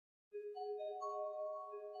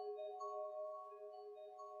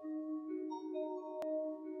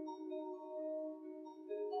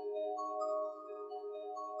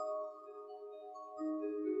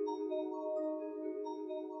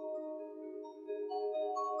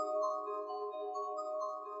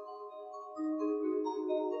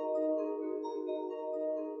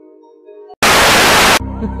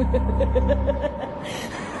Hey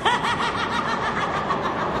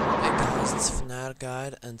guys, it's Fanatic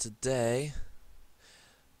Guide, and today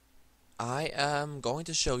I am going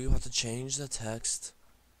to show you how to change the text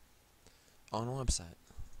on a website.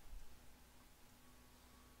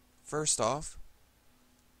 First off,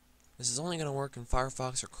 this is only going to work in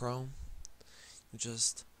Firefox or Chrome. You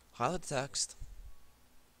just highlight the text,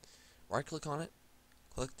 right click on it,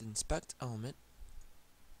 click the Inspect Element,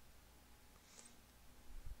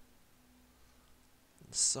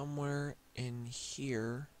 and somewhere in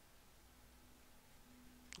here,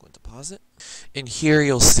 I'm going to pause it. In here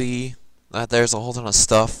you'll see that there's a whole ton of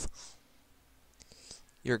stuff.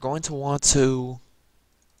 You're going to want to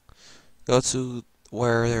go to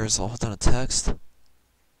where there's a whole ton of text,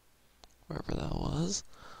 wherever that was,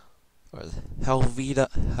 or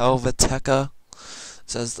Helvetica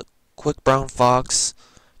says the quick brown fox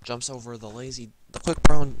jumps over the lazy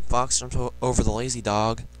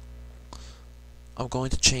dog. I'm going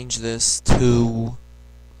to change this to,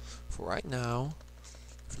 for right now,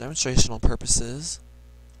 for demonstrational purposes,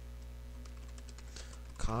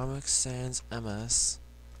 Comic Sans MS.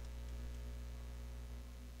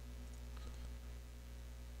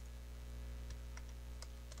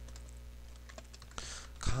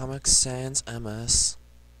 Comic Sans MS.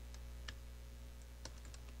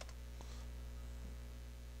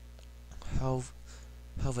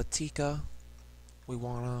 Helvetica. We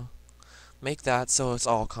wanna make that so it's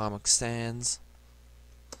all Comic Sans.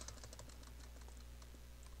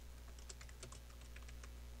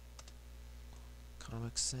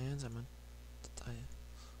 Comic Sans. Okay,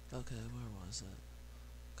 where was it?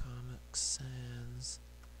 Comic Sans.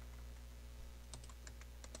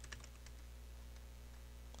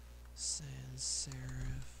 Sans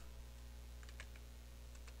serif.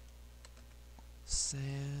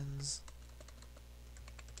 Sans.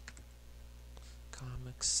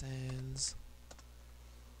 Comic Sans.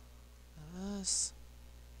 This.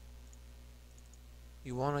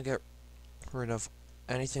 You want to get rid of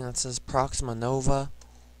anything that says Proxima Nova.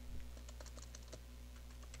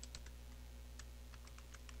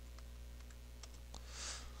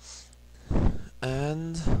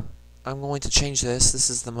 And I'm going to change this. This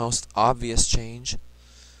is the most obvious change.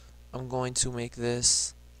 I'm going to make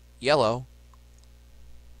this yellow.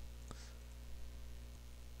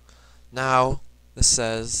 Now, this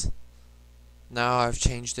says, now I've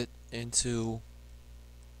changed it into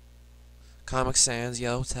Comic Sans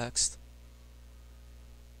yellow text.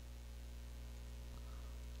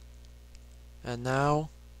 And now,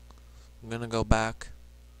 I'm going to go back.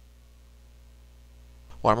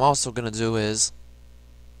 What I'm also going to do is,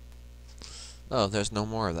 oh, there's no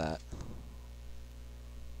more of that.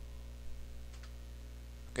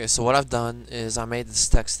 Okay, so what I've done is I made this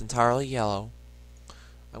text entirely yellow.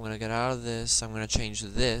 I'm going to get out of this. I'm going to change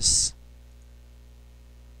this.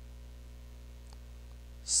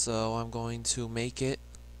 So I'm going to make it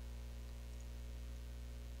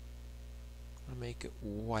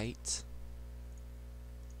white.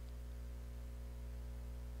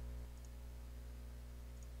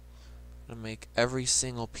 I'm going to make every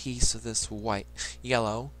single piece of this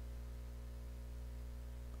yellow.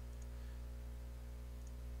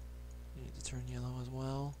 You need to turn yellow as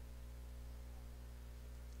well.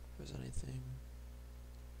 If there's anything.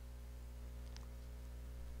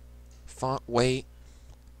 Font weight.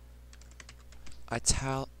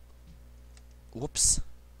 Whoops.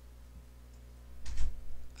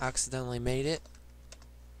 Accidentally made it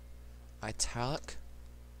italic.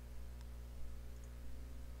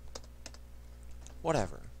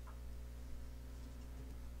 Whatever.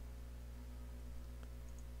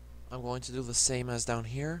 I'm going to do the same as down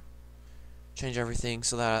here. Change everything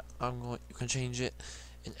so that you can change it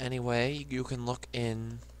in any way. You can look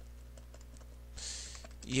in.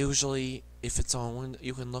 Usually, if it's on Windows,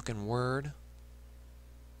 you can look in Word.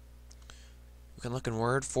 You can look in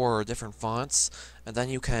Word for different fonts, and then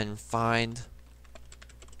you can find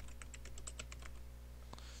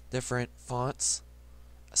different fonts,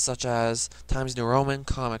 such as Times New Roman,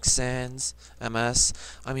 Comic Sans, MS.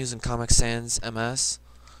 I'm using Comic Sans MS.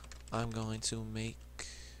 I'm going to make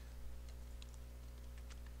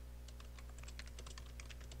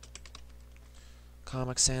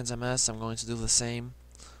Comic Sans MS. I'm going to do the same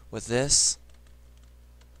with this.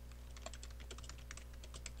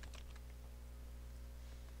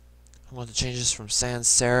 I'm going to change this from sans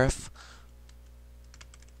serif.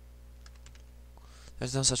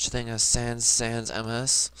 There's no such thing as sans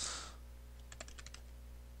MS.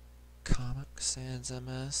 Comic Sans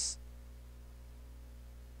MS.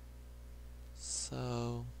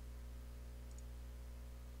 So,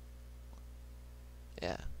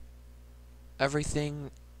 yeah.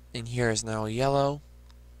 everything in here is now yellow.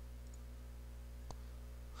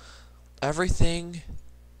 Everything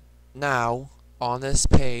now on this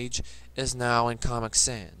page is now in Comic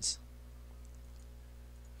Sans.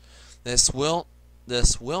 This will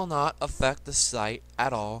not affect the site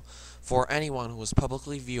at all for anyone who is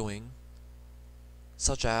publicly viewing,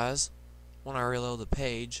 such as when I reload the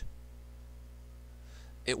page,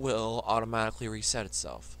 it will automatically reset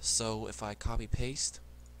itself. So if I copy paste,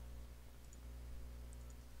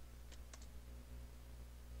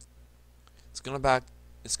 it's gonna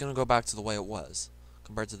go back to the way it was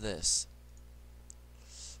compared to this.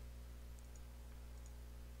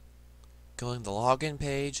 Going to the login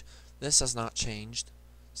page, this has not changed.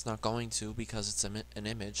 It's not going to because it's an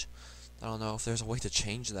image. I don't know if there's a way to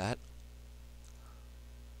change that.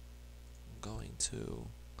 I'm going to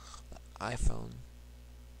the iPhone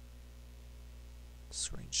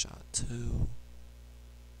screenshot 2.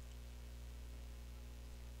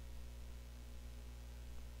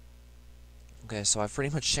 Okay, so I've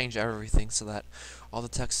pretty much changed everything so that all the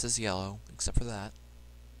text is yellow, except for that.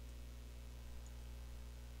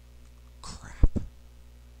 Crap.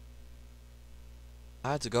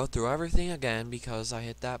 I had to go through everything again because I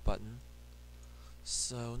hit that button.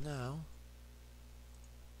 So now,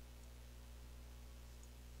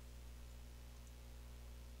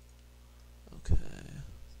 okay,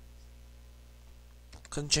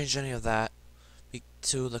 couldn't change any of that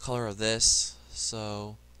to the color of this,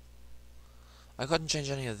 so I couldn't change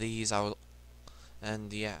any of these.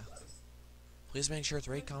 And yeah, please make sure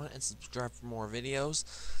to rate, comment, and subscribe for more videos.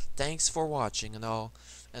 Thanks for watching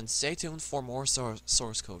and stay tuned for more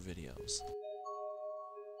source code videos.